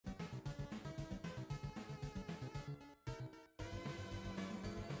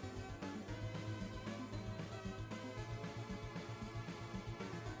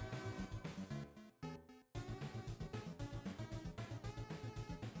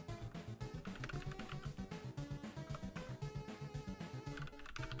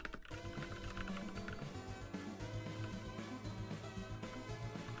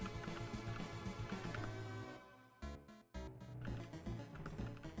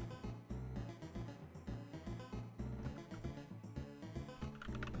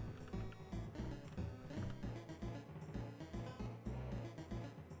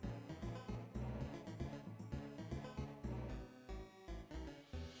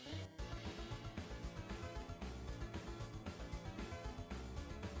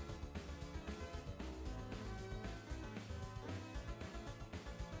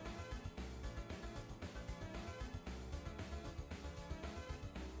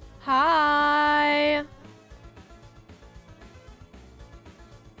Hi.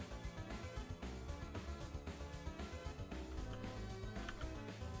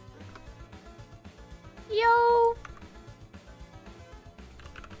 Yo.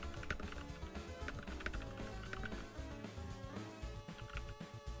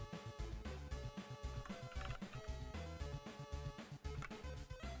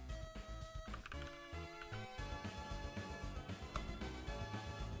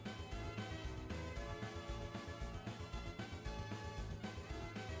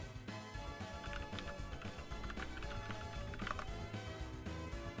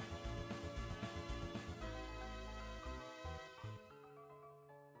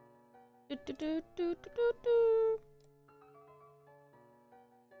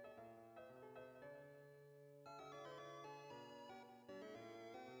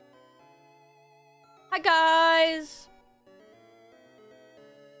 Hi guys.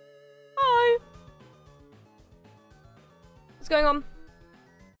 Hi. What's going on?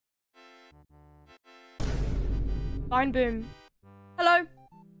 Fine boom. Hello.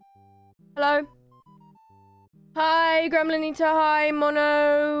 Hello. Hi Gremlinita, hi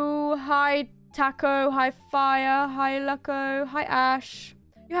Mono, hi Taco, hi Fire, hi Luco, hi Ash.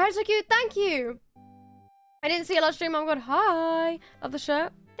 Your hair's so cute, thank you! I didn't see a live stream, oh my god, hi! Love the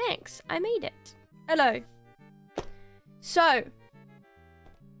shirt, thanks, I made it. Hello. So.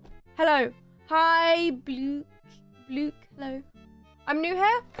 Hello. Hi Bluke, hello. I'm new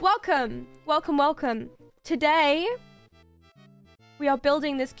here, welcome, welcome, welcome. Today, we are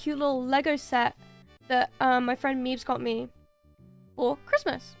building this cute little Lego set that my friend Meebs got me for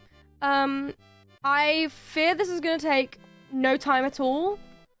Christmas. I fear this is gonna take no time at all,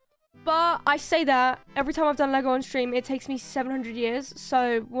 but I say that every time I've done Lego on stream, it takes me 700 years,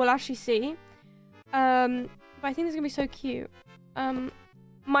 so we'll actually see. But I think this is gonna be so cute.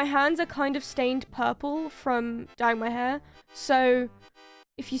 My hands are kind of stained purple from dyeing my hair, so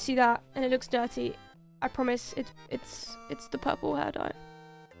if you see that and it looks dirty, I promise it's the purple hair dye.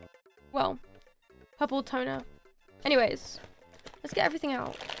 Well, purple toner. Anyways, let's get everything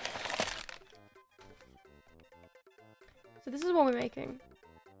out. So this is what we're making.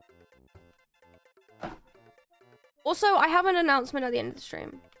 Also, I have an announcement at the end of the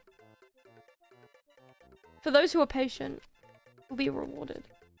stream. For those who are patient, will be rewarded.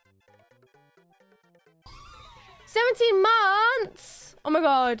 17 months! Oh my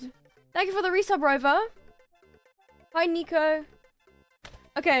god. Thank you for the resub, Rover. Hi, Nico.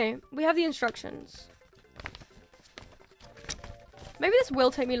 Okay, we have the instructions. Maybe this will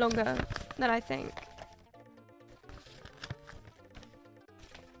take me longer than I think.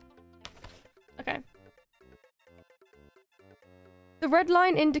 Okay. The red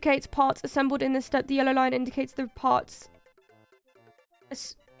line indicates parts assembled in this step. The yellow line indicates the parts...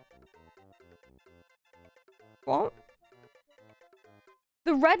 What?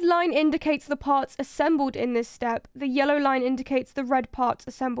 The red line indicates the parts assembled in this step. The yellow line indicates the red parts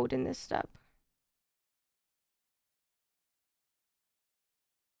assembled in this step.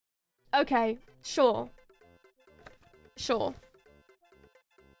 Okay, sure. Sure.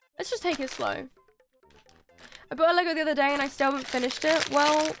 Let's just take it slow. I bought a Lego the other day and I still haven't finished it.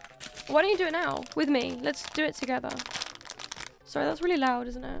 Well, why don't you do it now with me? Let's do it together. Sorry, that's really loud,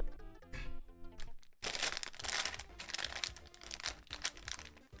 isn't it?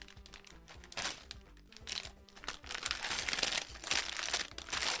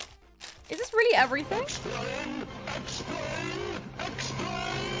 Is this really everything? Explain, explain.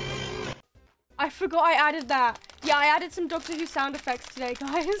 I forgot I added that. Yeah, I added some Doctor Who sound effects today,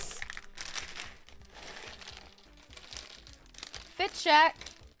 guys. Fit check.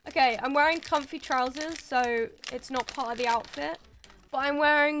 Okay, I'm wearing comfy trousers, so it's not part of the outfit. But I'm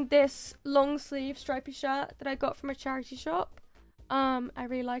wearing this long sleeve stripy shirt that I got from a charity shop. I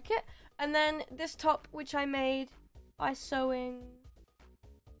really like it. And then this top, which I made by sewing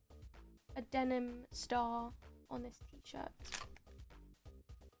a denim star on this t-shirt.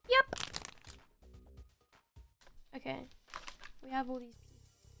 Yep. Okay. We have all these pieces.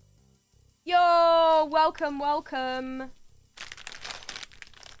 Yo, welcome, welcome.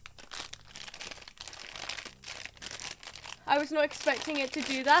 I was not expecting it to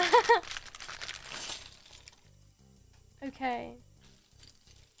do that. Okay.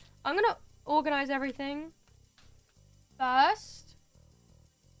 I'm gonna organize everything. First.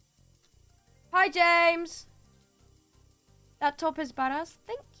 Hi, James. That top is badass.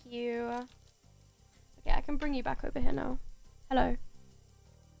 Thank you. Okay, I can bring you back over here now. Hello.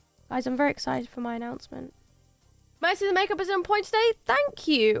 Guys, I'm very excited for my announcement. Might see the makeup is on point today. Thank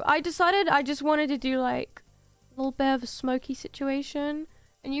you. I decided I just wanted to do like a little bit of a smoky situation.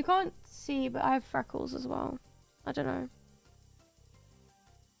 And you can't see, but I have freckles as well. I don't know.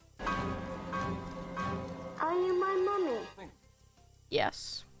 Are you my mummy?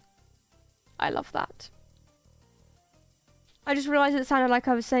 Yes. I love that. I just realized it sounded like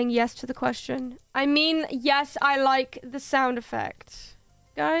I was saying yes to the question. I mean, yes, I like the sound effect.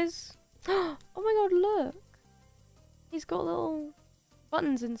 Guys? Oh my god, look. He's got little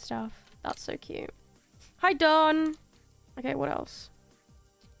buttons and stuff. That's so cute. Hi, Dawn. Okay, what else?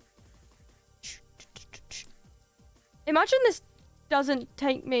 Imagine this doesn't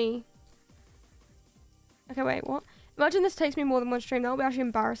take me... Okay, wait, what? Imagine this takes me more than one stream. That would be actually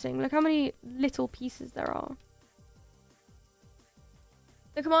embarrassing. Look how many little pieces there are.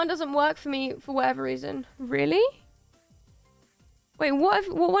 The command doesn't work for me for whatever reason. Really? Wait, what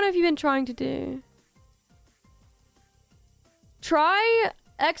one have you been trying to do? Try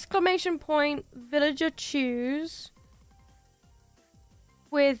exclamation point villager choose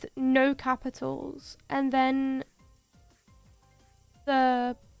with no capitals and then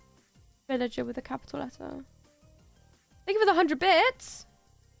the villager with a capital letter. Thank you for the 100 bits.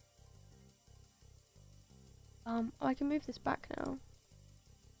 Oh, I can move this back now.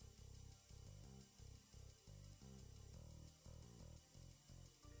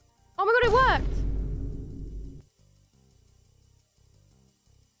 Oh my god, it worked!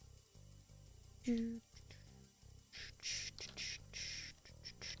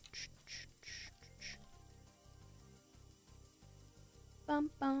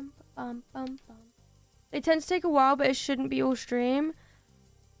 Bum, bum, bum, bum, bum. They tend to take a while, but it shouldn't be all stream.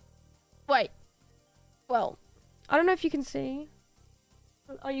 Wait. Well, I don't know if you can see.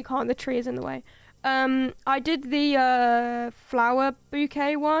 Oh, you can't. The tree is in the way. I did the flower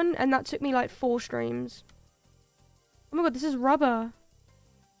bouquet one, and that took me like 4 streams. Oh my god, this is rubber.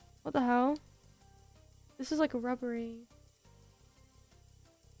 What the hell? This is like a rubbery.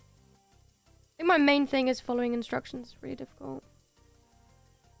 I think my main thing is following instructions. It's really difficult.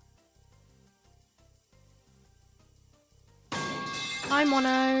 Hi,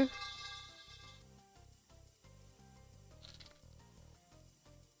 Mono.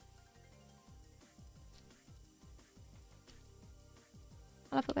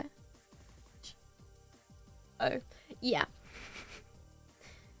 I love a bit. Oh, yeah.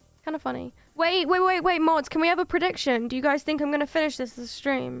 Kind of funny. Wait, mods. Can we have a prediction? Do you guys think I'm going to finish this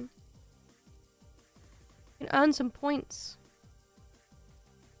stream? You can earn some points.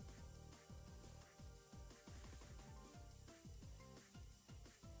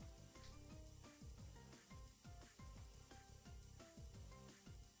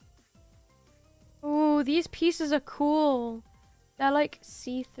 Oh, these pieces are cool. They're like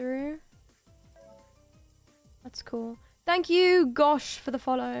see-through. That's cool. Thank you, Gosh, for the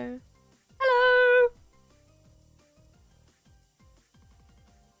follow. Hello!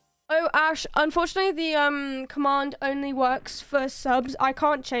 Oh, Ash, unfortunately the command only works for subs. I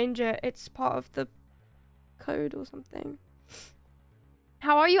can't change it. It's part of the code or something.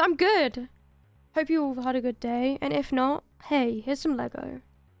 How are you? I'm good. Hope you all had a good day. And if not, hey, here's some Lego.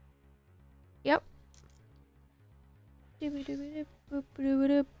 Yep.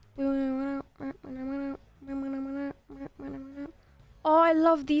 Oh, I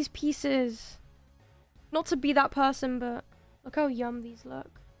love these pieces. Not to be that person, but look how yum these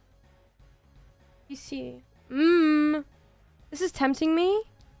look. You see? This is tempting me.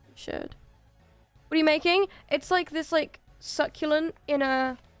 You should. What are you making? It's like this like succulent in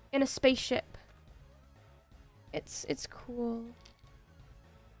a spaceship. It's cool.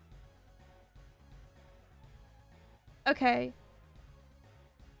 Okay.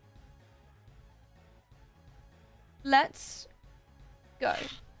 Let's go.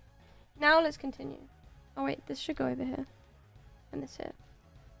 Now let's continue. Oh wait, this should go over here. And this here.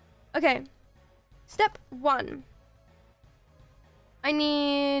 Okay. Step 1. I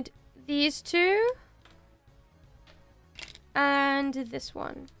need these 2. And this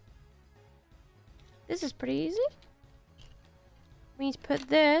one. This is pretty easy. We need to put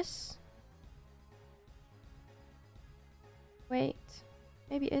this. Wait.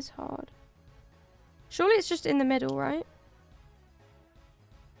 Maybe it is hard. Surely it's just in the middle, right?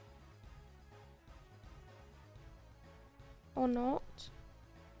 Or not?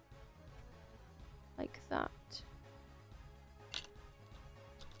 Like that.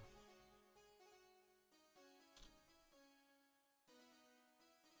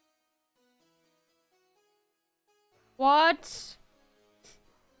 What?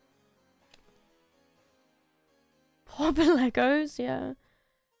 Pop Legos, yeah.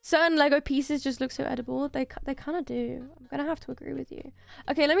 Certain Lego pieces just look so edible. They kind of do. I'm gonna have to agree with you.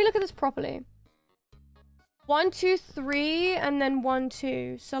 Okay, let me look at this properly. 1, 2, 3, and then 1,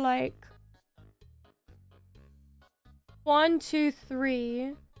 2. So like 1, 2,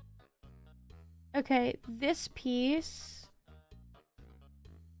 3. Okay, this piece,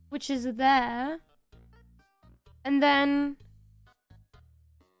 which is there, and then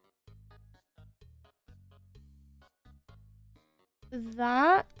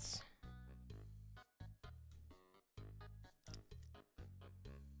that.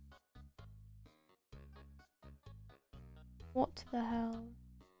 What the hell?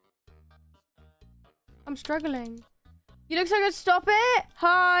 I'm struggling. You look so good. Stop it.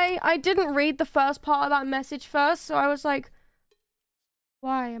 Hi. I didn't read the first part of that message first, so I was like,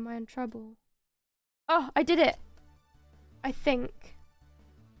 why am I in trouble? Oh, I did it. I think.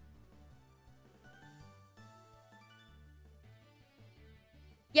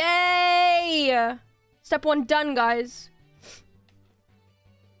 Yay! Step 1 done, guys.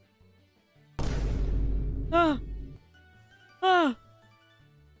 Ah. Ah.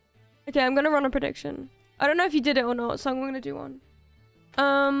 Okay, I'm gonna run a prediction. I don't know if you did it or not, so I'm gonna do one.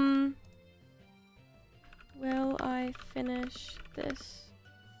 Will I finish this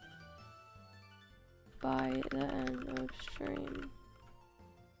by the end of stream?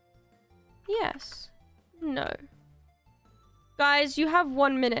 Yes. No. Guys, you have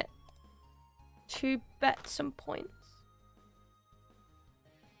 1 minute to bet some points.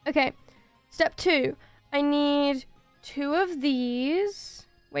 Okay. Step 2. I need 2 of these.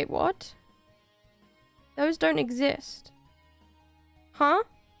 Wait, what? Those don't exist. Huh?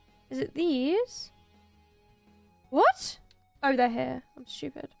 Is it these? What? Oh, they're here. I'm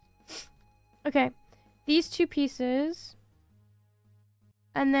stupid. Okay. These 2 pieces.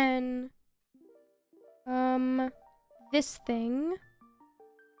 And then... this thing.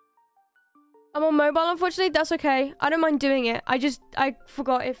 I'm on mobile, unfortunately. That's okay. I don't mind doing it. I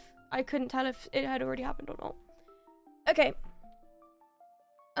forgot if... I couldn't tell if it had already happened or not. Okay.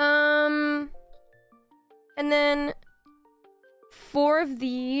 And then 4 of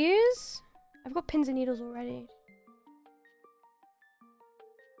these. I've got pins and needles already.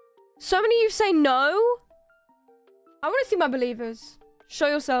 So many of you say no. I want to see my believers. Show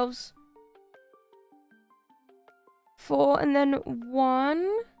yourselves. 4 and then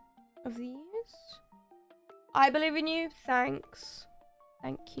 1 of these. I believe in you. Thanks.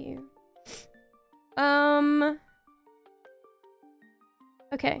 Thank you.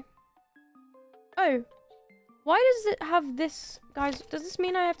 Okay. Oh. Why does it have this? Guys, does this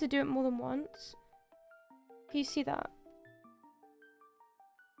mean I have to do it more than once? Can you see that?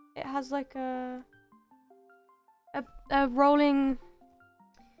 It has like a rolling...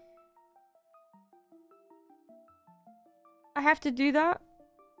 I have to do that?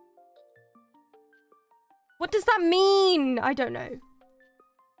 What does that mean? I don't know.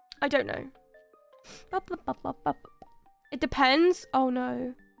 I don't know. It depends. Oh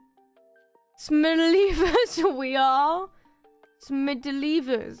no. Smidgezz we are.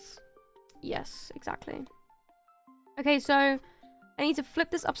 Smidgezz. Yes, exactly. Okay, so I need to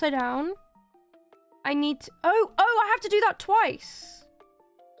flip this upside down. I need to... Oh, I have to do that twice.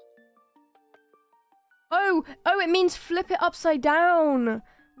 Oh, it means flip it upside down.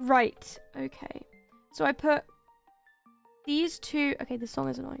 Right, okay. So I put these 2... Okay, this song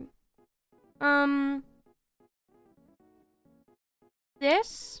is annoying.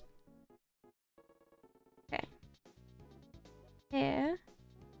 This. Okay. Here.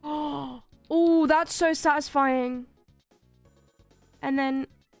 Oh, that's so satisfying. And then...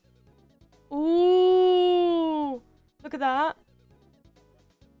 Ooh, look at that.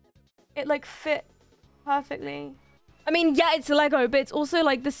 It like fit perfectly. I mean, yeah, it's Lego, but it's also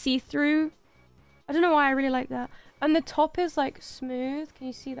like the see-through. I don't know why I really like that. And the top is like smooth. Can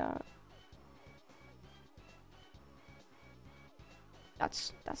you see that?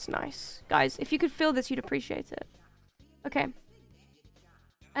 That's nice. Guys, if you could feel this, you'd appreciate it. Okay.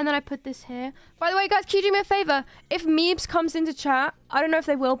 And then I put this here. By the way, guys, can you do me a favor? If Meebs comes into chat, I don't know if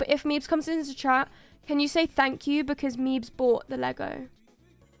they will, but if Meebs comes into chat, can you say thank you because Meebs bought the Lego?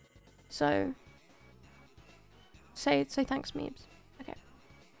 So, say thanks, Meebs. Okay.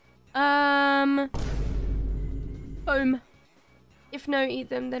 Boom. If no eat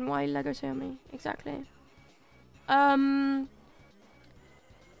them, then why Lego so yummy? Exactly.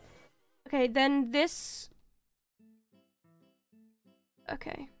 Okay, then this...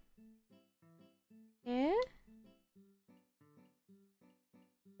 Okay. Here?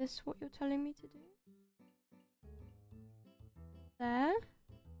 This what you're telling me to do? There?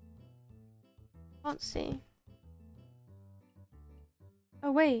 Can't see.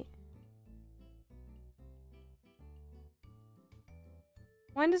 Oh, wait.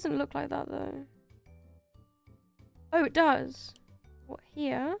 Mine doesn't look like that, though. Oh, it does. What,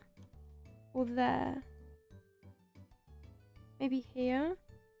 here? Or there? Maybe here?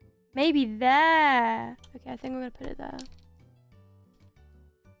 Maybe there. Okay, I think I'm gonna put it there.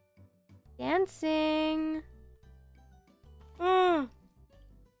 Dancing.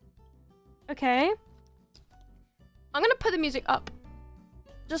 Okay. I'm gonna put the music up,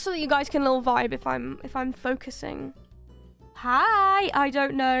 just so that you guys can little vibe if I'm focusing. Hi, I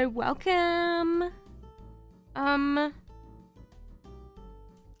don't know. Welcome.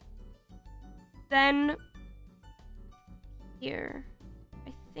 Then here,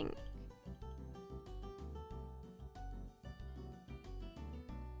 I think.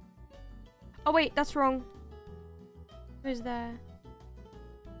 Oh wait, that's wrong. Who's there?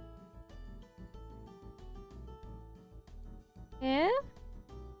 Here?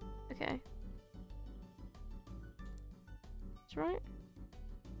 Okay. That's right.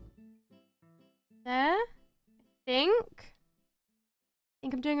 There? I think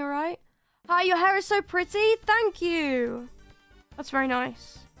I'm doing alright. Hi, your hair is so pretty. Thank you. That's very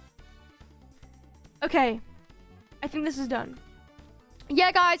nice. Okay. I think this is done.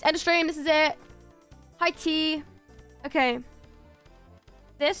 Yeah, guys, end of stream. This is it. Hi, T. Okay.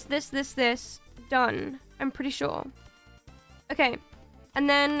 This. Done. I'm pretty sure. Okay. And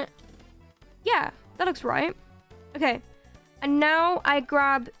then, yeah, that looks right. Okay. And now I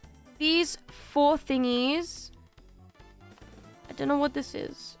grab these 4 thingies. I don't know what this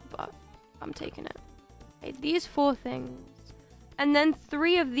is, but I'm taking it. Okay, these 4 things. And then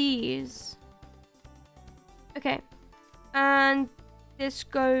 3 of these. Okay. And this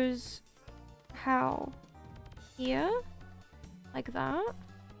goes how? Here? Like that?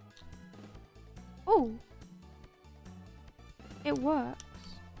 Oh. It works.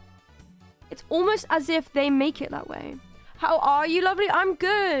 It's almost as if they make it that way. How are you, lovely? I'm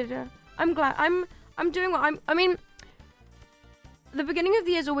good. I'm glad. I'm doing what I mean, the beginning of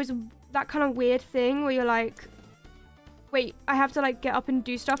the year is always that kind of weird thing where you're like, wait, I have to like get up and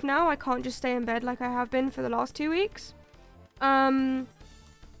do stuff now. I can't just stay in bed like I have been for the last 2 weeks.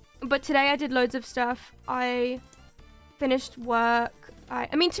 But today I did loads of stuff. I finished work.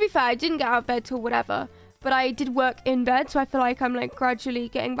 I mean, to be fair, I didn't get out of bed till whatever, but I did work in bed, so I feel like I'm like gradually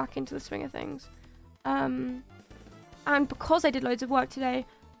getting back into the swing of things. And because I did loads of work today,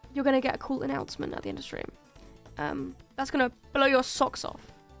 you're gonna get a cool announcement at the end of stream. That's gonna blow your socks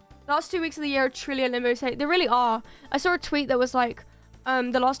off. The last 2 weeks of the year are truly a limbo state. They really are. I saw a tweet that was like,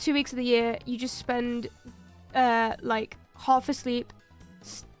 the last 2 weeks of the year, you just spend like half asleep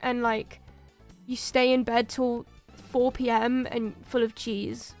and like you stay in bed till 4 p.m. and full of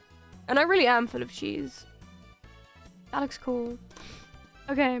cheese. And I really am full of cheese. That looks cool.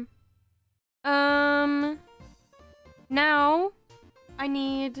 Okay. Now I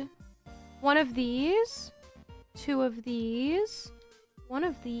need 1 of these, 2 of these, 1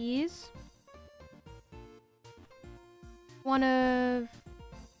 of these, 1 of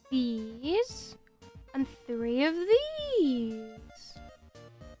these, and 3 of these.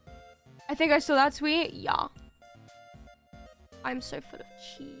 I think I saw that tweet. Yeah. I'm so full of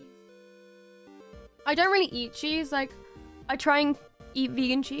cheese. I don't really eat cheese. Like, I try and eat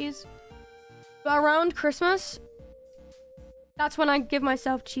vegan cheese. But around Christmas, that's when I give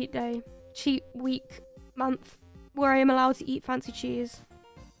myself cheat day. Cheat week, month, where I am allowed to eat fancy cheese.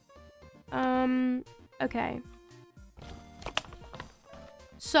 Okay.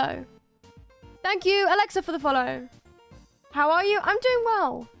 So, thank you, Alexa, for the follow. How are you? I'm doing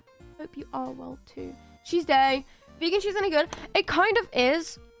well. Hope you are well too. Cheese day. Vegan cheese any good? It kind of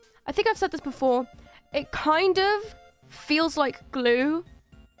is. I think I've said this before. It kind of feels like glue,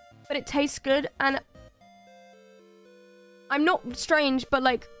 but it tastes good. And I'm not strange, but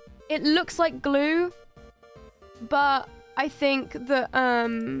like, it looks like glue, but I think that,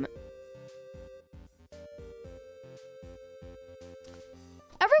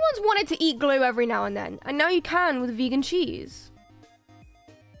 everyone's wanted to eat glue every now and then, and now you can with vegan cheese.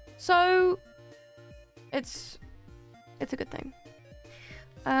 So, it's a good thing.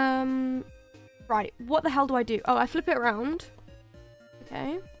 Right, what the hell do I do? Oh, I flip it around.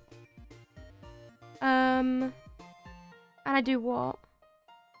 Okay. And I do what?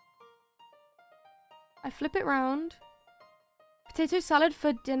 I flip it round. Potato salad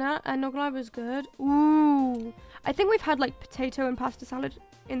for dinner, and not gonna lie, was good. Ooh. I think we've had like potato and pasta salad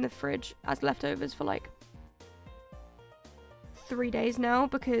in the fridge as leftovers for like 3 days now,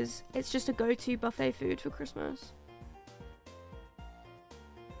 because it's just a go-to buffet food for Christmas.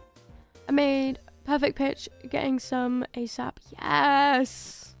 I made perfect pitch, getting some ASAP.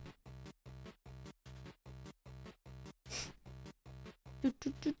 Yes! I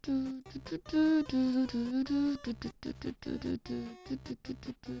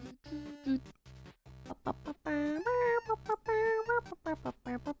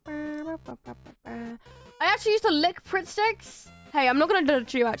actually used to lick Pritt sticks. Hey, I'm not gonna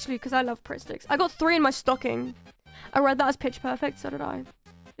judge you actually, because I love Pritt sticks. I got 3 in my stocking. I read that as Pitch Perfect, so did I.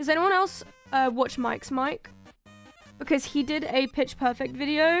 Does anyone else watch Mike's Mike? Because he did a Pitch Perfect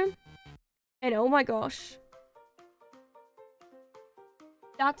video. And oh my gosh.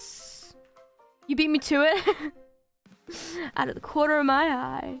 That's... You beat me to it. Out of the corner of my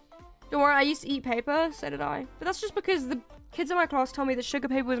eye. Don't worry, I used to eat paper, so did I. But that's just because the kids in my class told me that sugar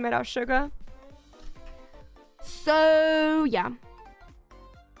paper was made out of sugar. So, yeah.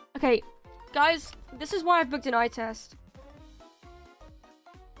 Okay, guys, this is why I've booked an eye test.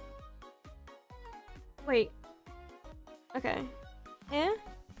 Wait. Okay. Here?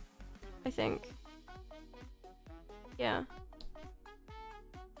 I think. Yeah.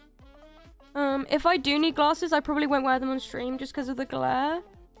 If I do need glasses, I probably won't wear them on stream just because of the glare.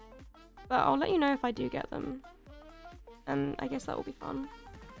 But I'll let you know if I do get them. And I guess that will be fun.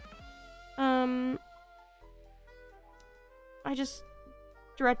 I just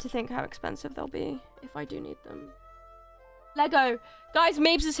dread to think how expensive they'll be if I do need them. Lego! Guys,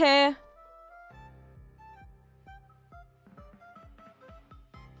 Meebs is here!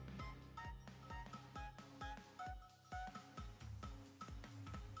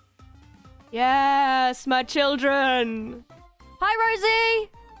 Yes, my children! Hi, Rosie!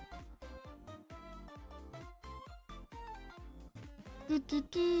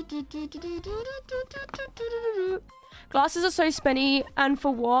 Glasses are so spinny, and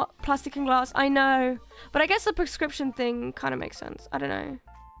for what? Plastic and glass, I know. But I guess the prescription thing kind of makes sense. I don't know.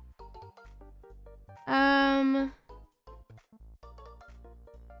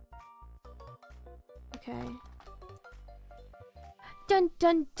 Okay. Dun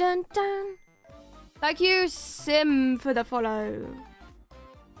dun dun dun. Thank you, Sim, for the follow.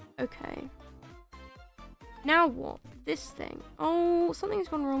 Okay. Now what? This thing. Oh, something's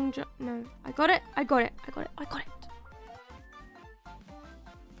gone wrong. No, I got it. I got it. I got it. I got it.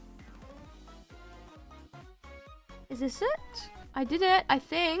 Is this it? I did it, I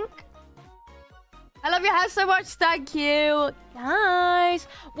think. I love your hair so much. Thank you. Nice.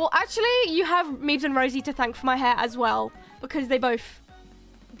 Well, actually, you have Meebs and Rosie to thank for my hair as well, because they both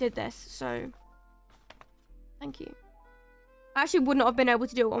did this. So, thank you. I actually would not have been able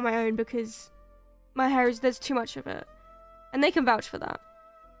to do it on my own because my hair is, there's too much of it. And they can vouch for that.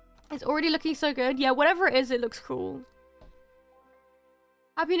 It's already looking so good. Yeah, whatever it is, it looks cool.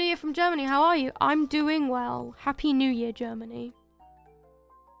 Happy New Year from Germany. How are you? I'm doing well. Happy New Year, Germany.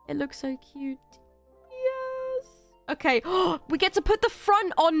 It looks so cute. Yes. Okay. We get to put the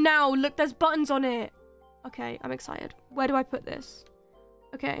front on now. Look, there's buttons on it. Okay, I'm excited. Where do I put this?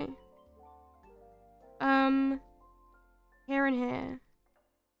 Okay. Here and here.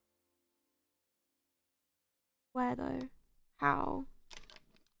 Where though? How?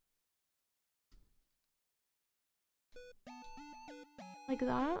 Like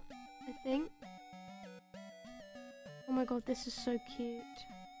that, I think. Oh my god, this is so cute.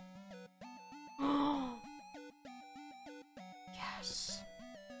 Oh, yes.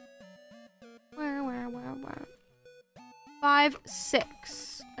 Wow. 5,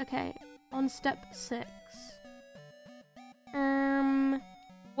 6. Okay, on step 6.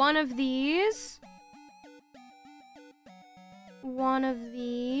 One of these. One of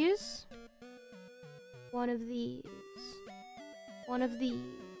these. One of these. One of these.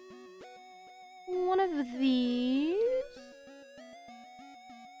 One of these.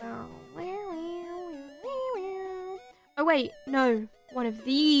 Oh wait, no. One of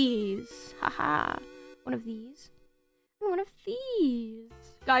these. Haha. One of these. And one of these.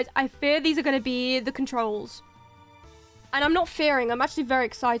 Guys, I fear these are going to be the controls. And I'm not fearing. I'm actually very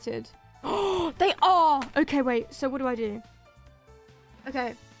excited. Oh, they are. Okay, wait. So what do I do?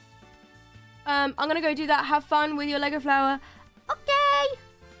 Okay. I'm going to go do that. Have fun with your Lego flower. Okay.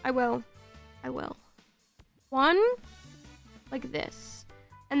 I will. One. Like this.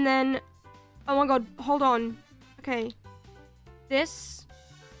 And then. Oh my god. Hold on. Okay. This.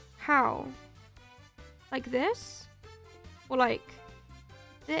 How? Like this? Or like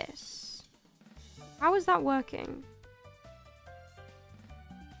this? How is that working?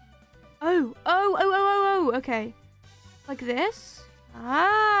 Oh. Okay. Like this?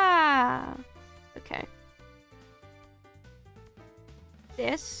 Ah. Okay.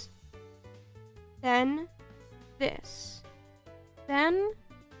 This. Then this. Then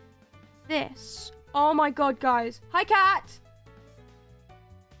this. Oh my god, guys. Hi, cat!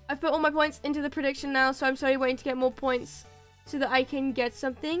 I've put all my points into the prediction now, so I'm slowly waiting to get more points so that I can get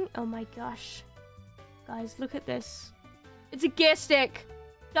something. Oh my gosh. Guys, look at this. It's a gear stick.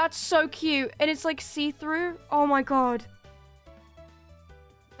 That's so cute. And it's like see-through. Oh my god.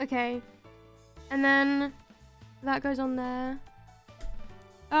 Okay. And then that goes on there.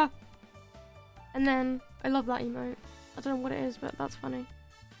 Ah. And then I love that emote. I don't know what it is, but that's funny.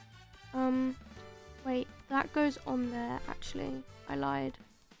 Wait, that goes on there actually. I lied.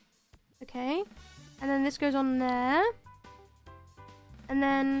 Okay. And then this goes on there. And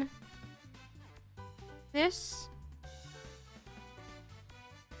then this.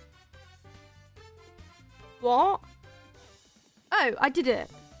 What? Oh, I did it.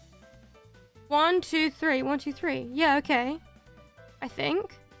 1, 2, 3. 1, 2, 3. Yeah, okay. I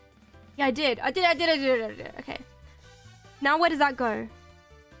think. Yeah, I did. I did. Okay. Now where does that go?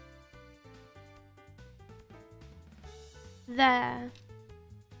 There.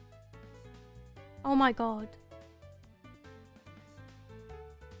 Oh my god.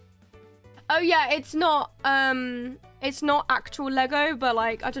 Oh yeah, it's not actual Lego, but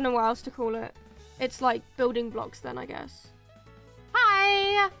like, I don't know what else to call it. It's like building blocks then, I guess.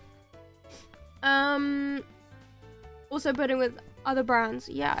 Hi! Also building with other brands.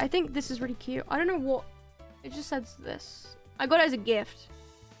 Yeah, I think this is really cute. I don't know what, it just says this. I got it as a gift.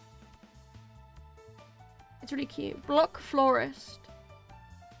 It's really cute. Block florist.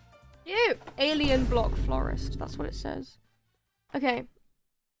 Cute. Alien block florist. That's what it says. Okay.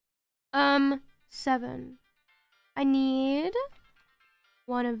 7. I need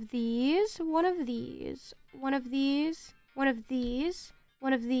one of these, one of these, one of these, one of these,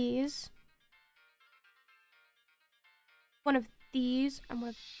 one of these, one of these, and one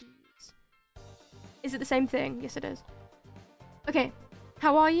of these. Is it the same thing? Yes, it is. Okay.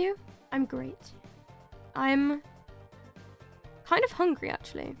 How are you? I'm great. I'm kind of hungry,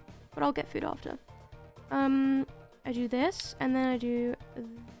 actually. But I'll get food after. I do this, and then I do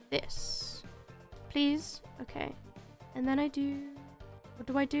this. Please? Okay. And then I do... What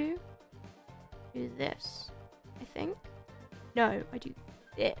do I do? Do this. I think. No, I do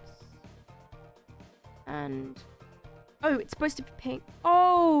this. And... Oh, it's supposed to be pink.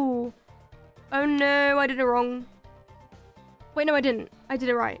 Oh! Oh no, I did it wrong. Wait, no, I didn't. I did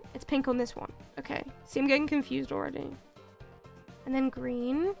it right. It's pink on this one. Okay. See, I'm getting confused already. And then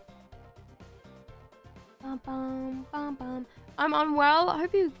green. Bum, bum, bum, bum. I'm unwell. I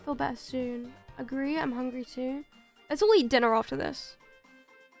hope you feel better soon. Agree, I'm hungry too. Let's all eat dinner after this.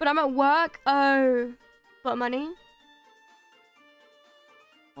 But I'm at work. Oh. But money?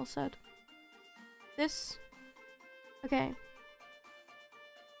 All said. This. Okay.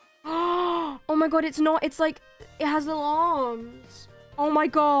 Oh my god, it's not. It's like, it has little arms. Oh my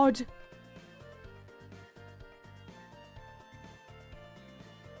god.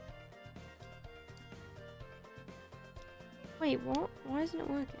 Wait, what? Why isn't it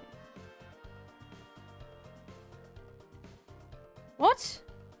working? What?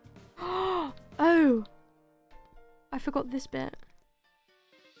 Oh. I forgot this bit.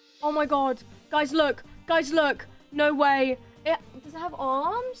 Oh my god. Guys, look. Guys, look. No way. Does it have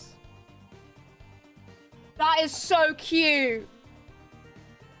arms? That is so cute.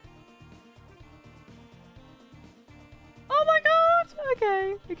 Oh my god.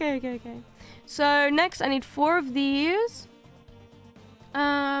 Okay. Okay. So next I need 4 of these.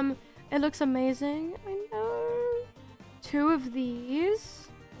 It looks amazing. I know. 2 of these.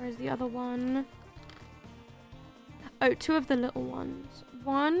 Where's the other one? Oh, 2 of the little ones.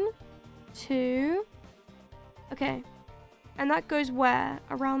 1, 2. Okay. And that goes where?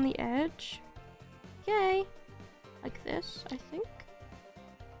 Around the edge. Okay. Like this, I think.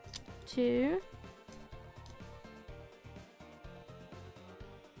 2.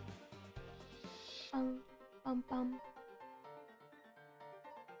 Bum.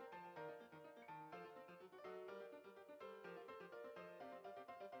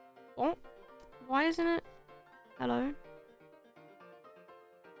 What? Why isn't it? Hello?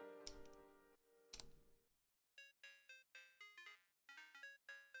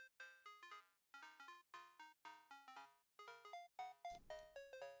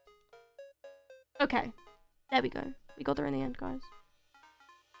 Okay. There we go. We got there in the end, guys.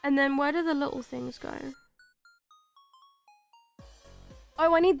 And then where do the little things go?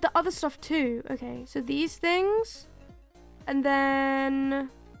 Oh, I need the other stuff too. Okay, so these things. And then...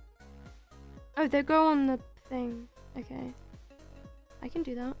 Oh, they go on the thing. Okay. I can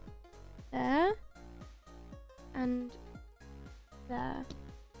do that. There. And there.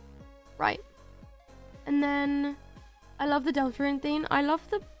 Right. And then... I love the Deltarune theme. I love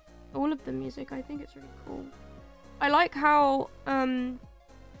all of the music. I think it's really cool. I like how,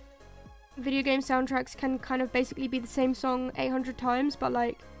 video game soundtracks can kind of basically be the same song 800 times, but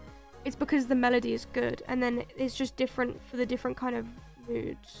like it's because the melody is good, and then it's just different for the different kind of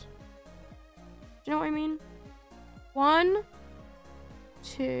moods. Do you know what I mean? 1,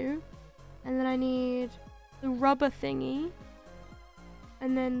 2, and then I need the rubber thingy,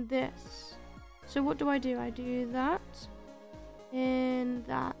 and then this. So what do? I do that, and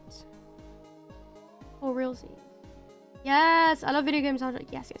that. For realsies. Yes, I love video game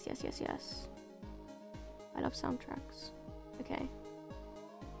soundtracks. Yes, yes, yes, yes, yes. I love soundtracks. Okay.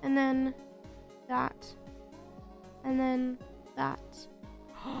 And then that. And then that.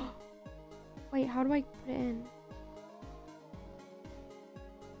 Wait, how do I put it in?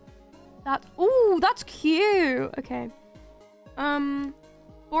 That. Ooh, that's cute. Okay. 4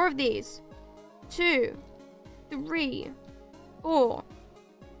 of these. 2, 3, 4.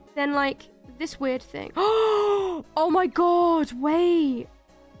 Then like this weird thing. Oh my god, wait.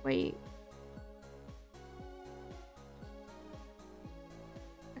 Wait.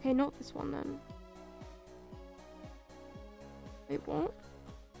 Okay, not this one then. Wait, what?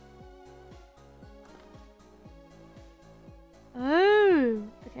 Oh,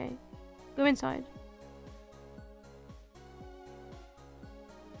 okay. Go inside.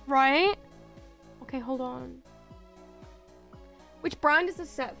 Right? Okay, hold on. Which brand is the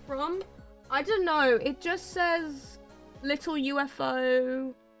set from? I don't know. It just says Little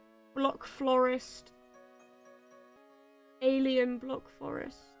UFO, Block Florist, Alien Block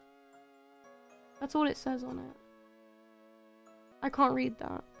Forest. That's all it says on it. I can't read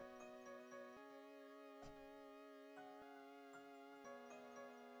that.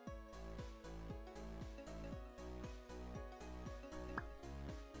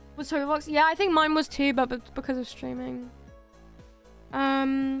 Was Tobybox? Yeah, I think mine was too, but because of streaming.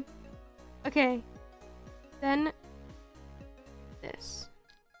 Okay. Then this.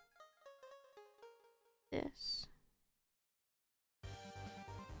 This.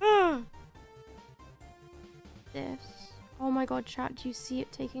 This. Oh my god, chat, do you see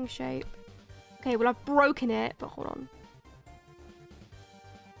it taking shape? Okay, well I've broken it, but hold on.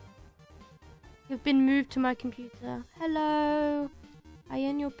 You've been moved to my computer. Hello. I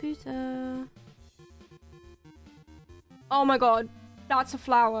am your puter. Oh my god, that's a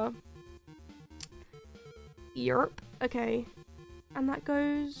flower. Yerp. Okay. And that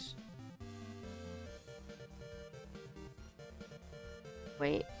goes...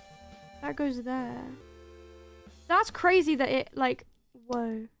 Wait. That goes there. That's crazy that it, like...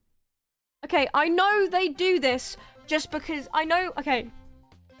 Whoa. Okay, I know they do this just because... I know... Okay.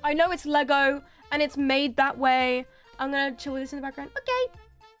 I know it's Lego and it's made that way. I'm gonna chill with this in the background. Okay.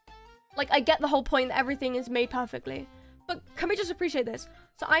 Like, I get the whole point that everything is made perfectly. But can we just appreciate this?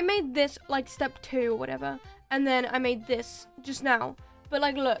 So I made this, like, step 2 or whatever. And then I made this just now. But,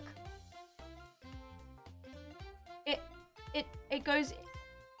 like, look. It goes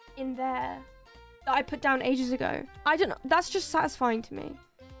in there. That I put down ages ago. I don't know. That's just satisfying to me.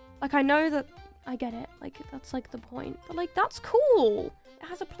 Like, I know that... I get it. Like, that's, like, the point. But, like, that's cool. It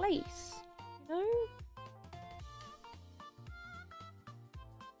has a place. You know?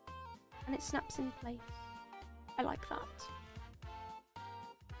 And it snaps in place. I like that.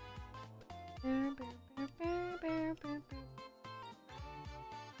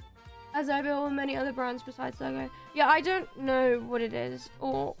 As I built with many other brands besides Lego. Yeah, I don't know what it is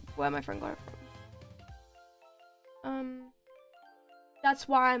or where my friend got it from. That's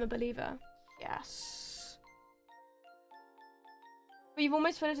why I'm a believer. Yes. But you've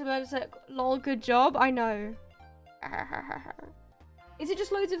almost finished the Lego set. Lol, good job. I know. Is it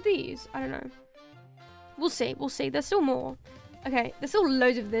just loads of these? I don't know. We'll see. We'll see. There's still more. Okay. There's still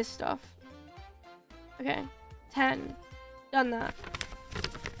loads of this stuff. Okay. 10. Done that.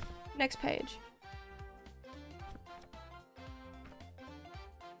 Next page.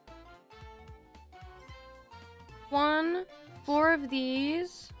 One. 4 of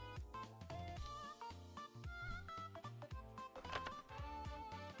these.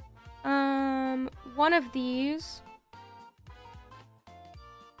 One of these.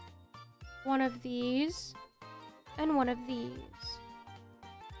 One of these. And one of these.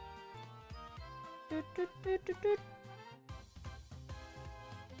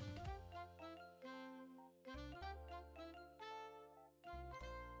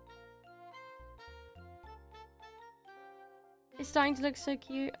 It's starting to look so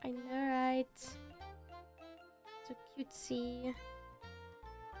cute. I know, right? So cutesy.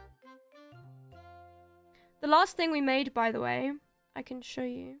 The last thing we made, by the way, I can show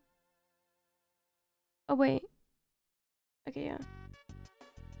you. Oh, wait. Okay, yeah.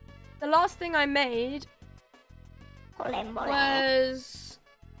 The last thing I made was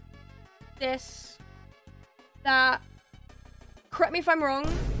this that, correct me if I'm wrong,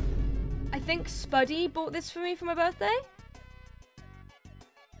 I think Spuddy bought this for me for my birthday.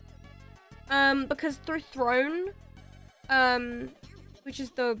 Because through Throne, which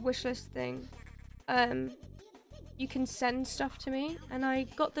is the wishlist thing, you can send stuff to me, and I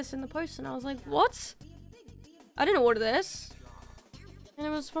got this in the post, and I was like, what? I didn't order this. And it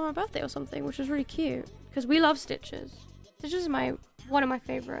was for my birthday or something, which was really cute, because we love Stitches. Stitches is one of my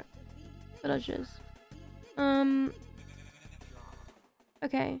favorite villagers.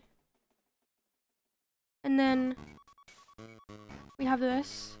 Okay. And then we have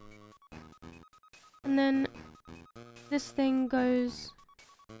this. And then this thing goes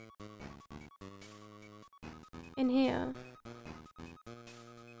in here.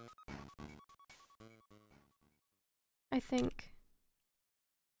 I think.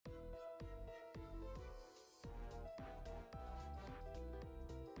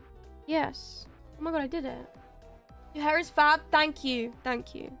 Yes. Oh my god, I did it. Your hair is fab. Thank you.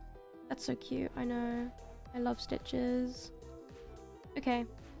 Thank you. That's so cute. I know. I love Stitches. Okay.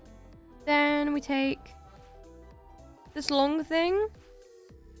 Then we take this long thing,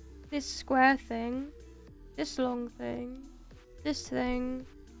 this square thing, this long thing, this thing,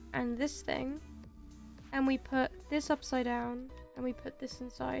 and this thing. And we put this upside down, and we put this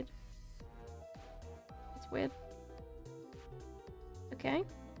inside. It's weird. Okay.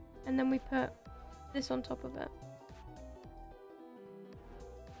 And then we put this on top of it.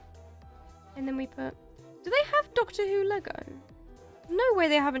 And then we put... Do they have Doctor Who Lego? No way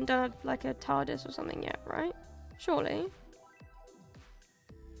they haven't done like a TARDIS or something yet, right? Surely.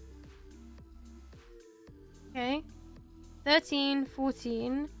 Okay. 13,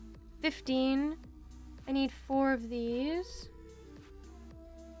 14, 15. I need 4 of these.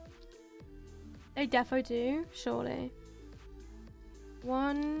 They defo do, surely.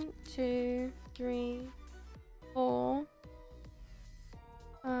 1, 2, 3, 4.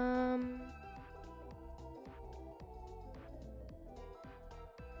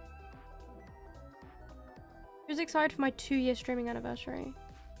 Who's excited for my 2-year streaming anniversary?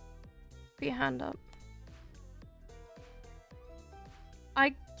 Put your hand up.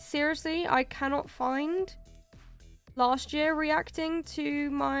 Seriously, I cannot find last year reacting to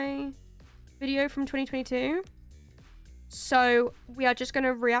my video from 2022. So we are just going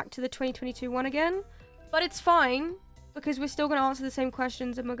to react to the 2022 one again. But it's fine, because we're still going to answer the same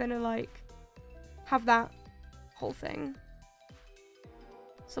questions, and we're going to, like, have that whole thing.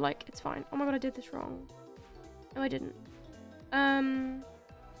 So, like, it's fine. Oh my god, I did this wrong. No, I didn't.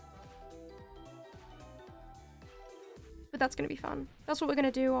 But that's going to be fun. That's what we're going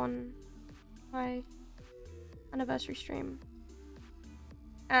to do on my anniversary stream.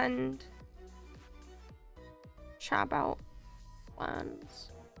 And chat about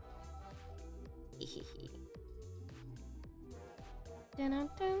plans.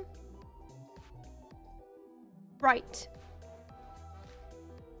 Right.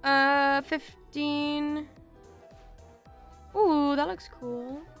 15. Ooh, that looks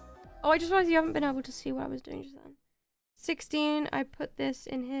cool. Oh, I just realized you haven't been able to see what I was doing just then. 16, I put this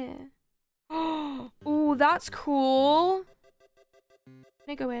in here. Oh, that's cool. Can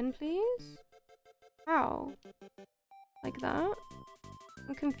I go in, please? How? Like that?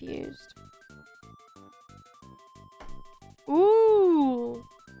 I'm confused. Ooh.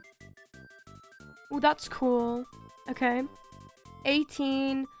 Ooh, that's cool. Okay.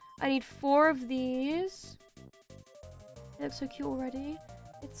 18. I need 4 of these. It looks so cute already.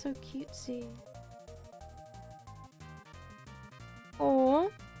 It's so cutesy.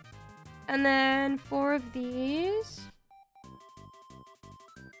 4. And then 4 of these.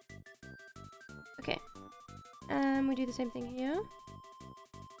 Okay. And we do the same thing here.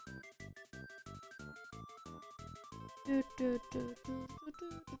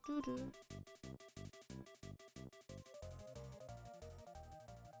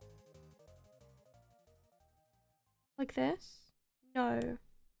 Like this? No. I did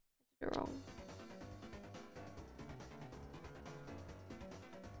it wrong.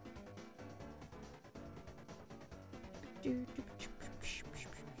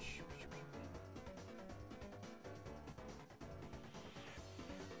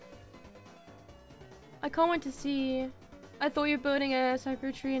 I can't wait to see. I thought you were building a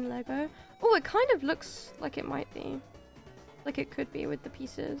Sakura tree in Lego. Oh, it kind of looks like it might be. Like it could be with the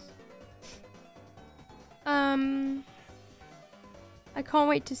pieces. I can't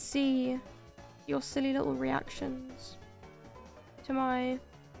wait to see your silly little reactions to my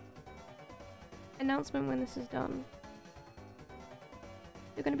announcement when this is done.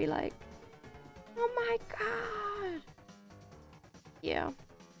 You're gonna be like, oh my god. Yeah.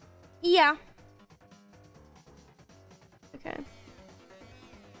 Yeah. Okay.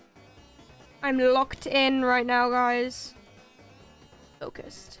 I'm locked in right now, guys.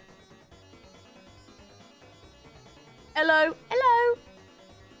 Focused. Hello. Hello.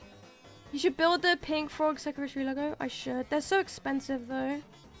 You should build the pink frog secretary logo. I should. They're so expensive, though.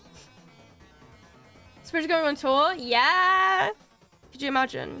 Smidge going on tour? Yeah. Could you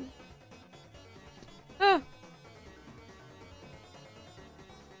imagine? Oh.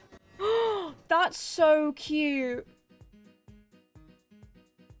 That's so cute.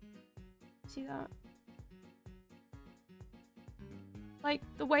 See that? Like,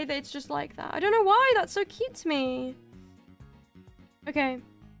 the way that it's just like that. I don't know why. That's so cute to me. Okay.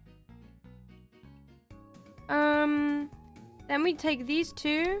 Then we take these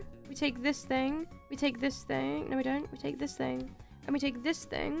two. We take this thing. We take this thing. No, we don't. We take this thing. And we take this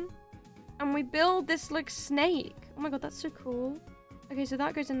thing. And we build this, like, snake. Oh my god, that's so cool. Okay, so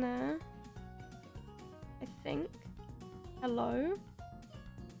that goes in there. I think. Hello?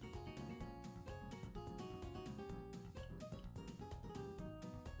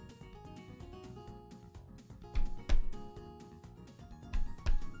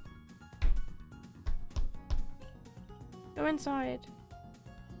 Go inside.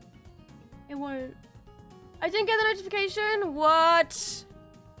 It won't. I didn't get the notification? What?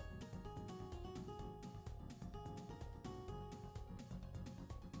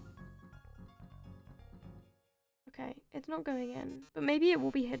 Okay, it's not going in. But maybe it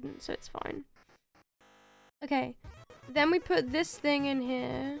will be hidden, so it's fine. Okay. Then we put this thing in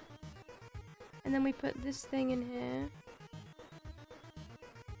here. And then we put this thing in here.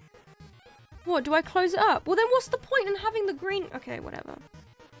 What, do I close it up? Well, then what's the point in having the green? Okay, whatever.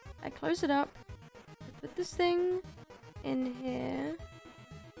 I close it up. I put this thing in here.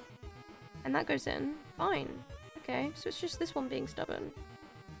 And that goes in. Fine. Okay, so it's just this one being stubborn.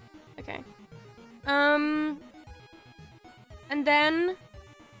 Okay. And then...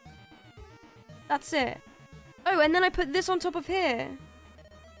 that's it. Oh, and then I put this on top of here.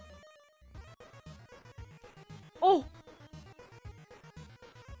 Oh!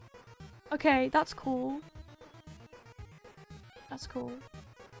 Okay, that's cool. That's cool.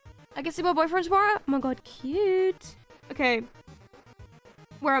 I can see my boyfriend tomorrow? Oh my god, cute. Okay.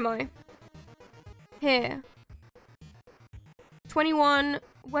 Where am I? Here. 21.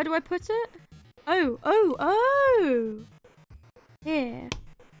 Where do I put it? Oh, oh, oh! Here.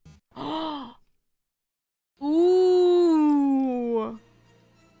 Oh! Ooh!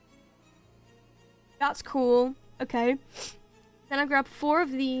 That's cool. Okay. Then I grab 4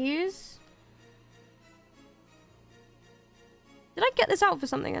 of these. Did I get this out for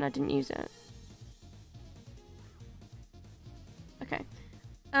something and I didn't use it? Okay.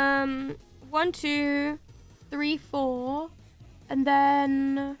 1, 2, 3, 4. And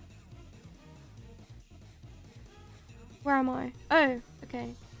then... where am I? Oh,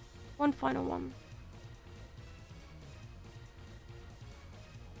 okay. One final one.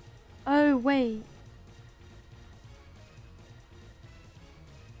 Oh, wait.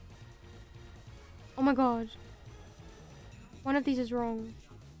 Oh my god. One of these is wrong.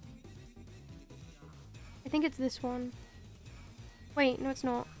 I think it's this one. Wait, no it's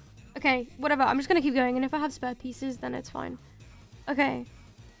not. Okay, whatever. I'm just gonna keep going, and if I have spare pieces, then it's fine. Okay.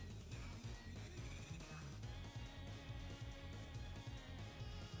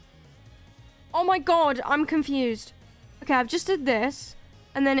 Oh my god, I'm confused. Okay, I've just did this,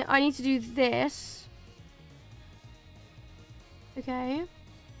 and then I need to do this. Okay.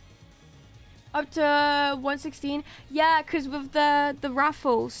 Up to 116. Yeah, because with the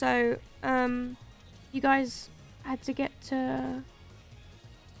raffle, so you guys had to get to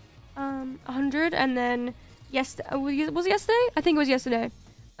 100, and then was it yesterday? I think it was yesterday.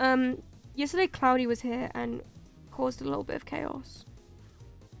 Yesterday Cloudy was here and caused a little bit of chaos.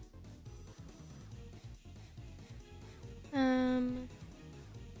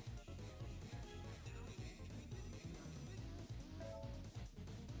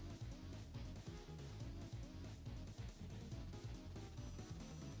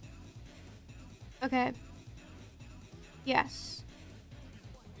 Okay. Yes.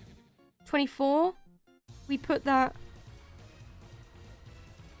 24. We put that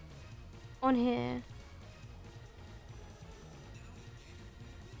on here.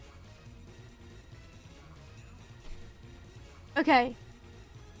 Okay.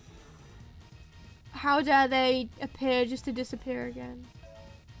 How dare they appear just to disappear again?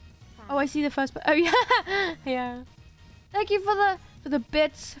 Oh, I see the first. Oh yeah, yeah. Thank you for the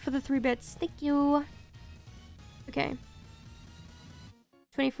bits, for the 3 bits. Thank you. Okay.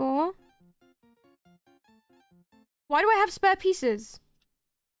 24. Why do I have spare pieces?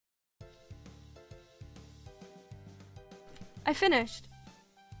 I finished.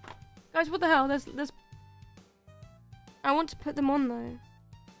 Guys, what the hell? There's... I want to put them on, though.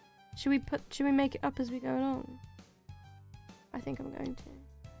 Should we make it up as we go along? I think I'm going to.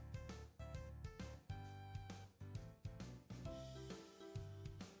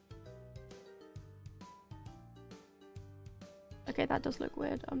 Okay, that does look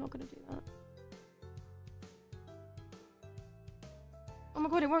weird. I'm not gonna do that. Oh my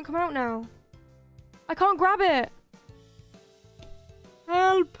god, it won't come out now. I can't grab it.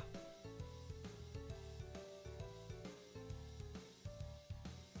 Help.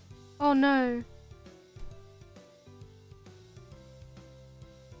 Oh no.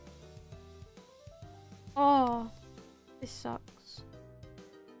 Oh, this sucks.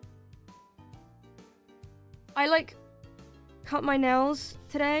 I like cut my nails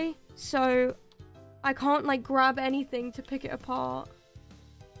today, so I can't like grab anything to pick it apart.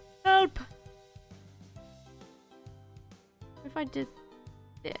 Help! What if I did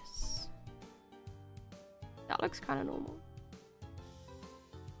this? That looks kind of normal.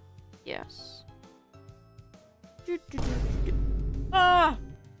 Yes. Ah!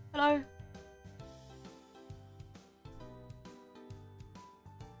 Hello?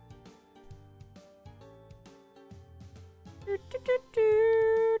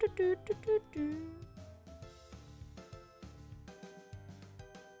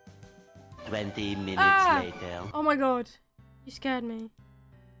 Twenty minutes later. Oh my god. You scared me.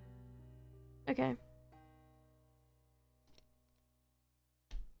 Okay.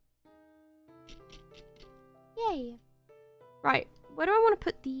 Yay. Right. Where do I want to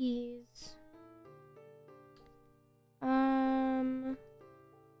put these?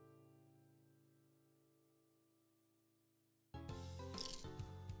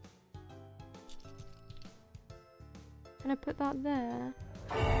 Can I put that there?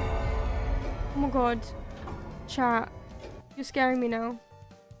 Oh my god. Chat. You're scaring me now.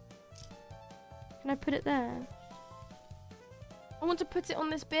 Can I put it there? I want to put it on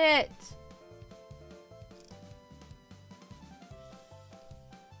this bit.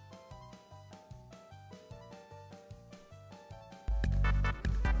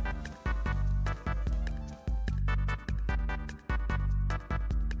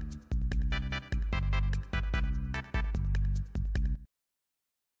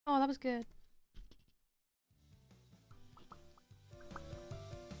 Oh, that was good.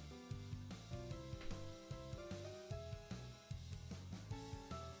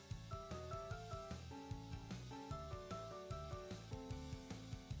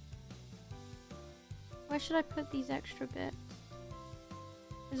 Where should I put these extra bits?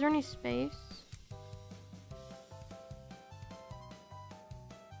 Is there any space?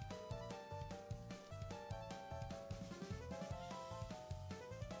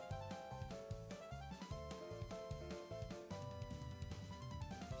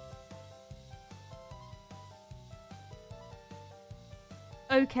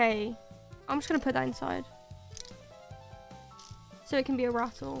 Okay, I'm just gonna put that inside so it can be a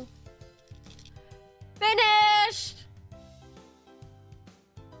rattle. Finished!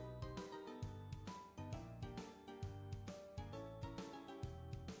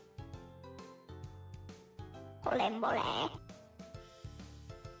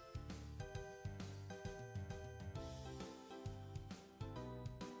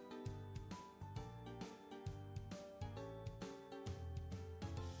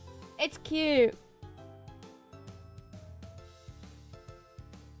 It's cute.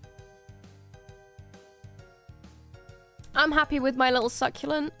 I'm happy with my little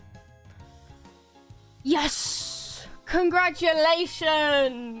succulent. Yes!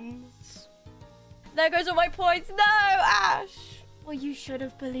 Congratulations! There goes all my points. No, Ash! Well, you should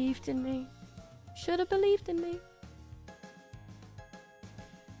have believed in me. Should have believed in me.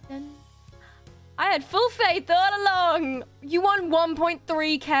 Then I had full faith all along. You won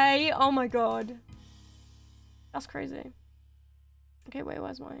 1.3k. Oh my god. That's crazy. Okay, wait,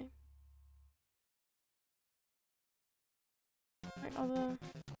 where's my other...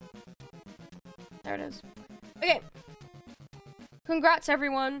 There it is. Okay. Congrats,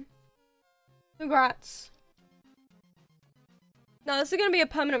 everyone. Congrats. No, this is gonna be a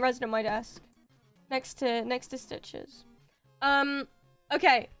permanent resident on my desk. Next to Stitches.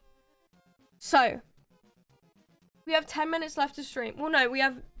 Okay. So, we have 10 minutes left to stream. Well, no, we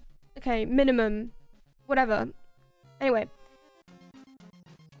have, okay, minimum, whatever. Anyway,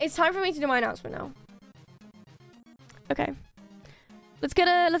 it's time for me to do my announcement now. Okay, let's get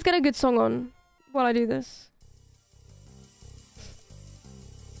a good song on while I do this.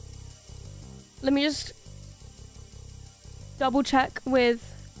 Let me just double check with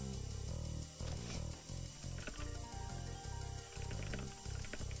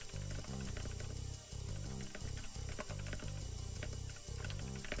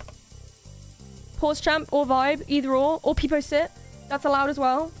Pause champ or vibe, either or peepo sit. That's allowed as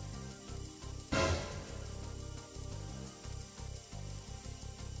well.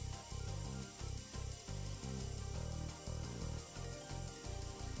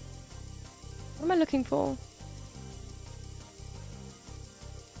 What am I looking for?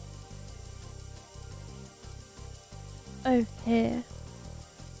 Oh, here.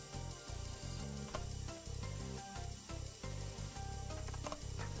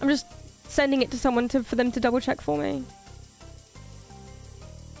 I'm just sending it to someone for them to double check for me.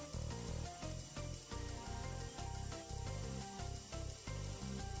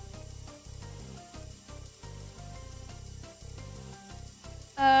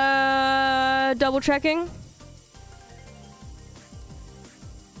 Double checking.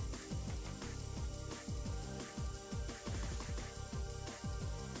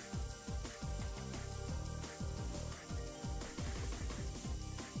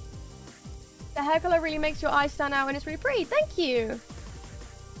 The hair color really makes your eyes stand out and it's really pretty. Thank you.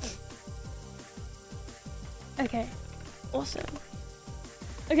 Okay. Awesome.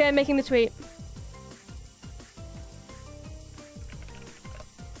 Okay, I'm making the tweet.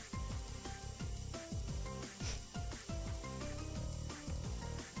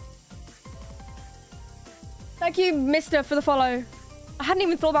 Thank you, Mister, for the follow. I hadn't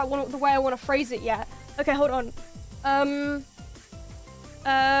even thought about the way I want to phrase it yet. Okay, hold on.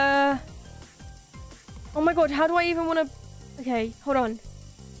 Oh my god, how do I even want to... Okay, hold on.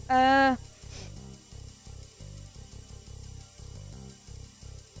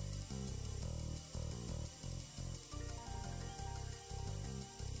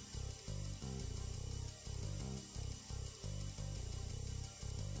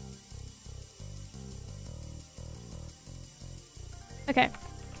 Okay.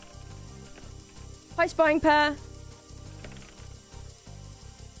 Hi, spying pair.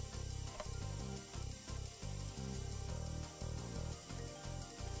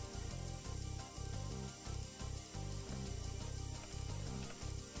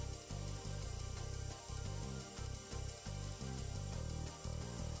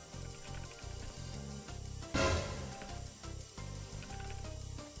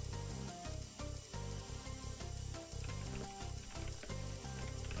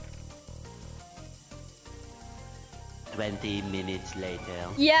 Twenty minutes later.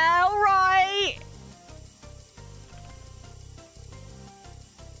 Yeah, alright.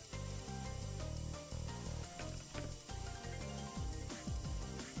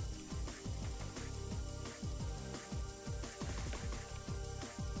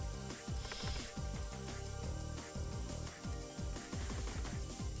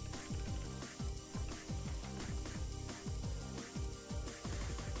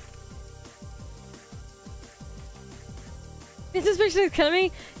 This is basically killing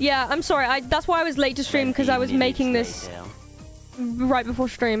me. Yeah, I'm sorry. That's why I was late to stream, because I was making this right before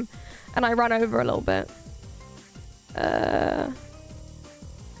stream, and I ran over a little bit.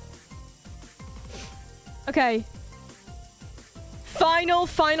 Okay.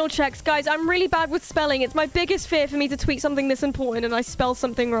 Final checks. Guys, I'm really bad with spelling. It's my biggest fear for me to tweet something this important and I spell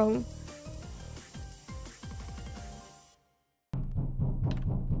something wrong.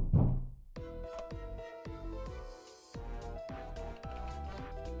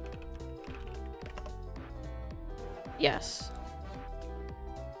 Yes.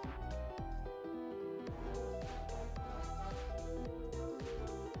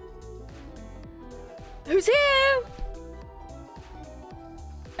 Who's here?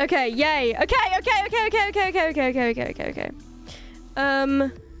 Okay, yay. Okay.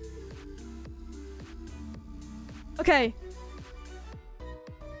 Okay.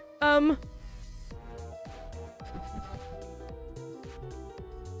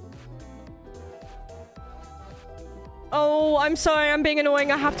 Oh, I'm sorry, I'm being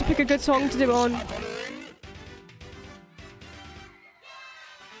annoying. I have to pick a good song to do it on.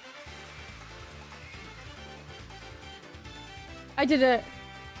 I did it.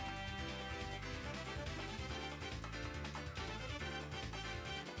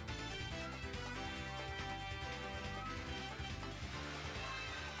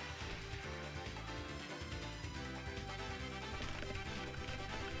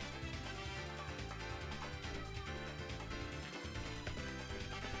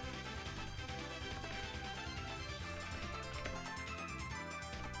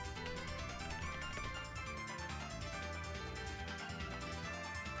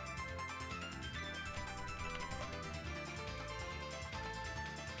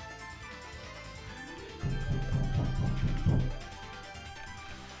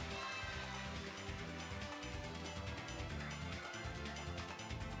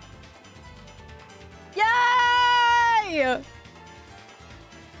 You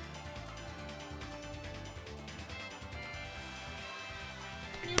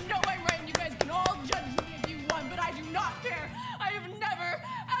know I'm right and you guys can all judge me if you want, but I do not care. I have never,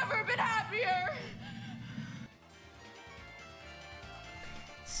 ever been happier.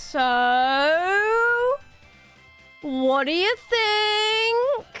 So, what do you think?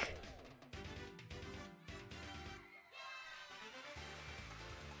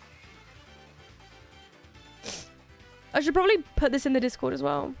 I should probably put this in the Discord as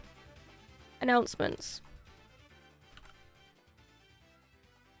well. Announcements.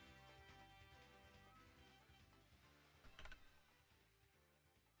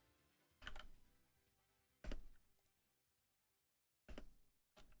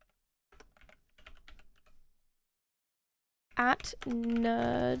 At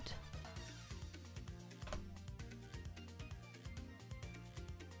nerd.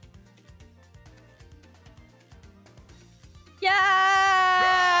 Yay!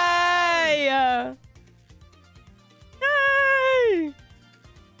 Yay!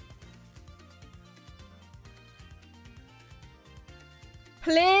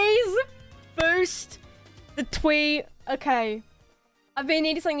 Please boost the tweet. Okay. I've been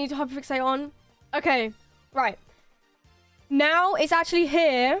needing something to hyperfixate on. Okay. Right. Now it's actually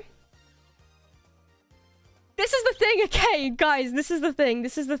here. This is the thing. Okay, guys, this is the thing.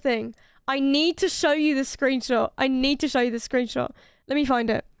 This is the thing. I need to show you the screenshot. I need to show you the screenshot. Let me find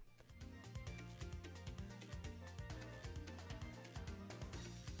it.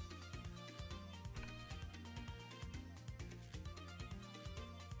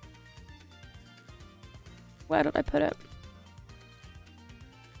 Where did I put it?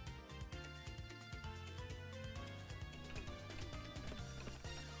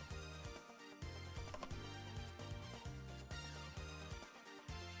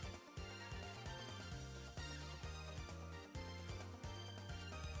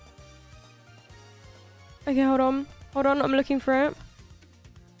 Okay, hold on. Hold on, I'm looking for it.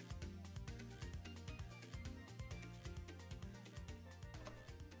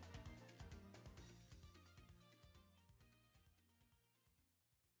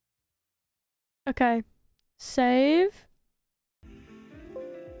 Okay. Save.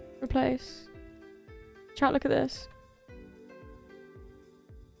 Replace. Chat, look at this.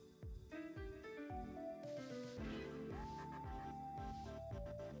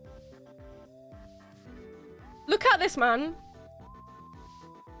 Look at this, man.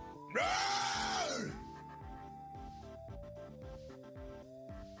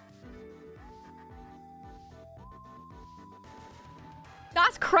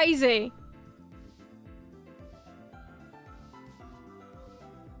 That's crazy.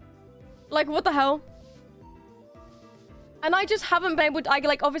 Like, what the hell? And I just haven't been able to,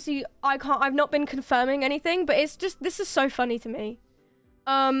 like, obviously, I've not been confirming anything, but it's just, this is so funny to me.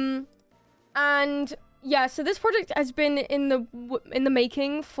 And yeah, so this project has been in the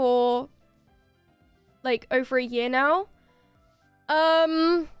making for like over a year now.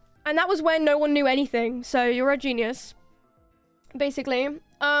 And that was when no one knew anything. So you're a genius, basically.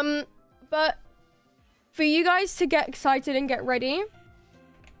 But for you guys to get excited and get ready,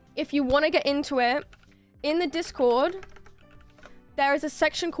 if you want to get into it, in the Discord, there is a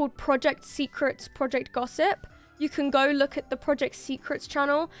section called Project Secrets, Project Gossip. You can go look at the Project Secrets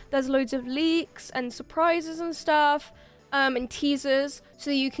channel. There's loads of leaks and surprises and stuff, and teasers,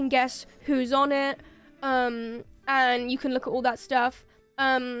 so that you can guess who's on it, and you can look at all that stuff.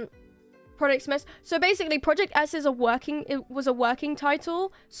 Project Smith. So basically, Project S is it was a working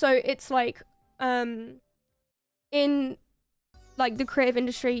title. So it's like, in like the creative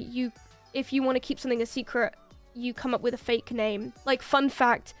industry, if you want to keep something a secret, you come up with a fake name. Like, fun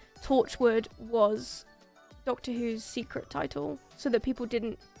fact, Torchwood was Doctor Who's secret title, so that people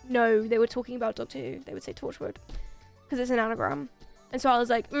didn't know they were talking about Doctor Who. They would say Torchwood because it's an anagram. And so I was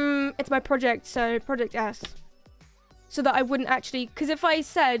like, it's my project, so Project S, so that I wouldn't actually, because if I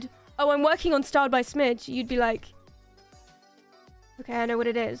said, oh, I'm working on Styled by Smidge, you'd be like, okay, I know what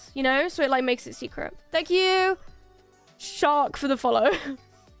it is, you know? So it like makes it secret. Thank you, Shark, for the follow.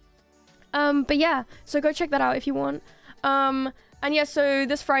 But yeah, so go check that out if you want. And yeah, so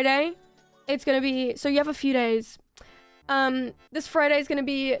this Friday, it's gonna be, so you have a few days. This Friday is gonna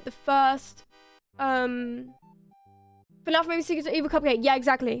be the first, FNAF Movie Secrets of Evil Cupcake. Yeah,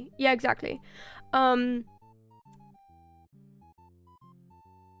 exactly. Yeah, exactly.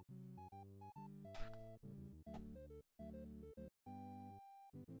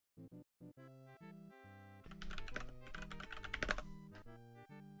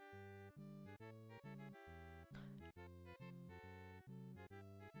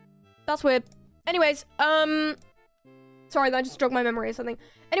 That's weird. Anyways, Sorry, that just jogged my memory or something.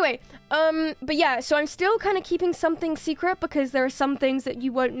 Anyway, but yeah, so I'm still kind of keeping something secret because there are some things that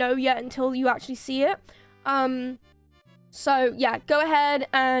you won't know yet until you actually see it. So yeah, go ahead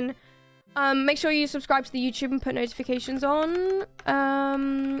and make sure you subscribe to the YouTube and put notifications on,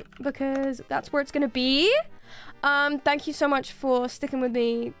 because that's where it's gonna be. Thank you so much for sticking with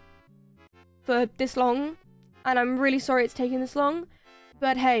me for this long, and I'm really sorry it's taking this long,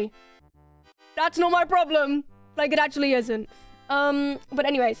 but hey, that's not my problem. Like, it actually isn't. But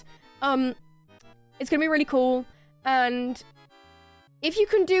anyways, it's gonna be really cool, and if you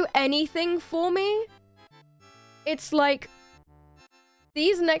can do anything for me, it's like,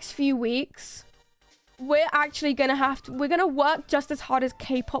 these next few weeks, we're actually gonna we're gonna work just as hard as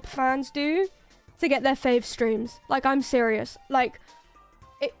K-pop fans do to get their fave streams. Like, I'm serious. Like,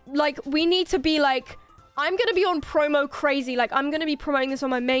 we need to be like, I'm gonna be on promo crazy. Like, I'm gonna be promoting this on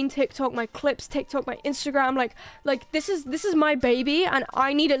my main TikTok, my clips TikTok, my Instagram. Like this is my baby, and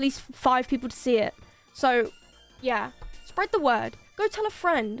I need at least 5 people to see it. So, yeah, spread the word. Go tell a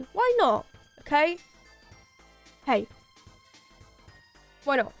friend. Why not? Okay? Hey.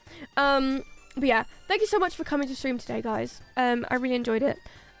 Why not? But yeah, thank you so much for coming to stream today, guys. I really enjoyed it.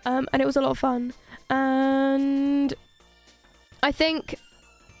 And it was a lot of fun. And I think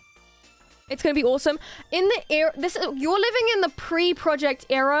it's gonna be awesome. In the era, you're living in the pre-project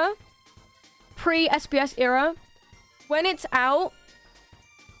era, pre-SBS era. When it's out,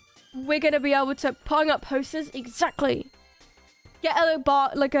 we're gonna be able to put up posters. Exactly. Get a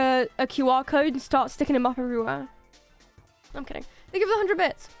QR code and start sticking them up everywhere. I'm kidding. Thank you for the 100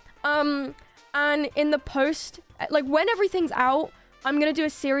 bits. And in the post, like, when everything's out, I'm gonna do a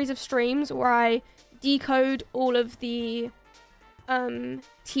series of streams where I decode all of the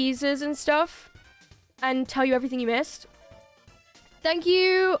teasers and stuff and tell you everything you missed. Thank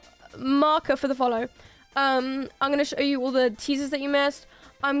you, Marker, for the follow. I'm gonna show you all the teasers that you missed.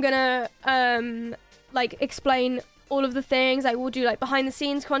 I'm gonna like explain all of the things. I will do like behind the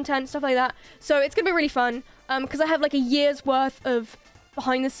scenes content, stuff like that. So it's gonna be really fun because I have like a year's worth of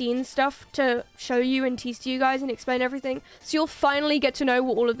behind the scenes stuff to show you and tease to you guys and explain everything. So you'll finally get to know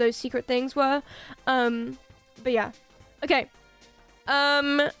what all of those secret things were. But yeah. Okay.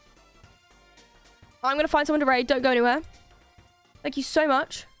 I'm gonna find someone to raid. Don't go anywhere. Thank you so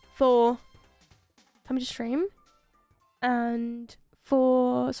much for coming to stream and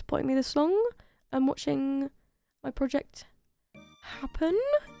for supporting me this long and watching my project happen.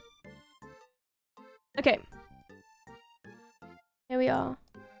 Okay. Here we are.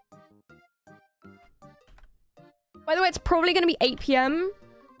 By the way, it's probably gonna be 8 PM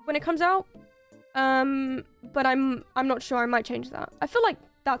when it comes out. But I'm not sure. I might change that. I feel like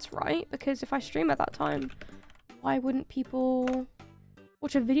that's right, because if I stream at that time, why wouldn't people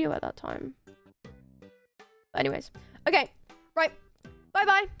watch a video at that time? But anyways. Okay. Right.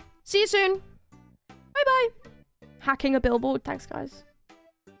 Bye-bye. See you soon. Bye-bye. Hacking a billboard. Thanks, guys.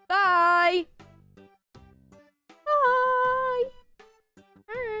 Bye.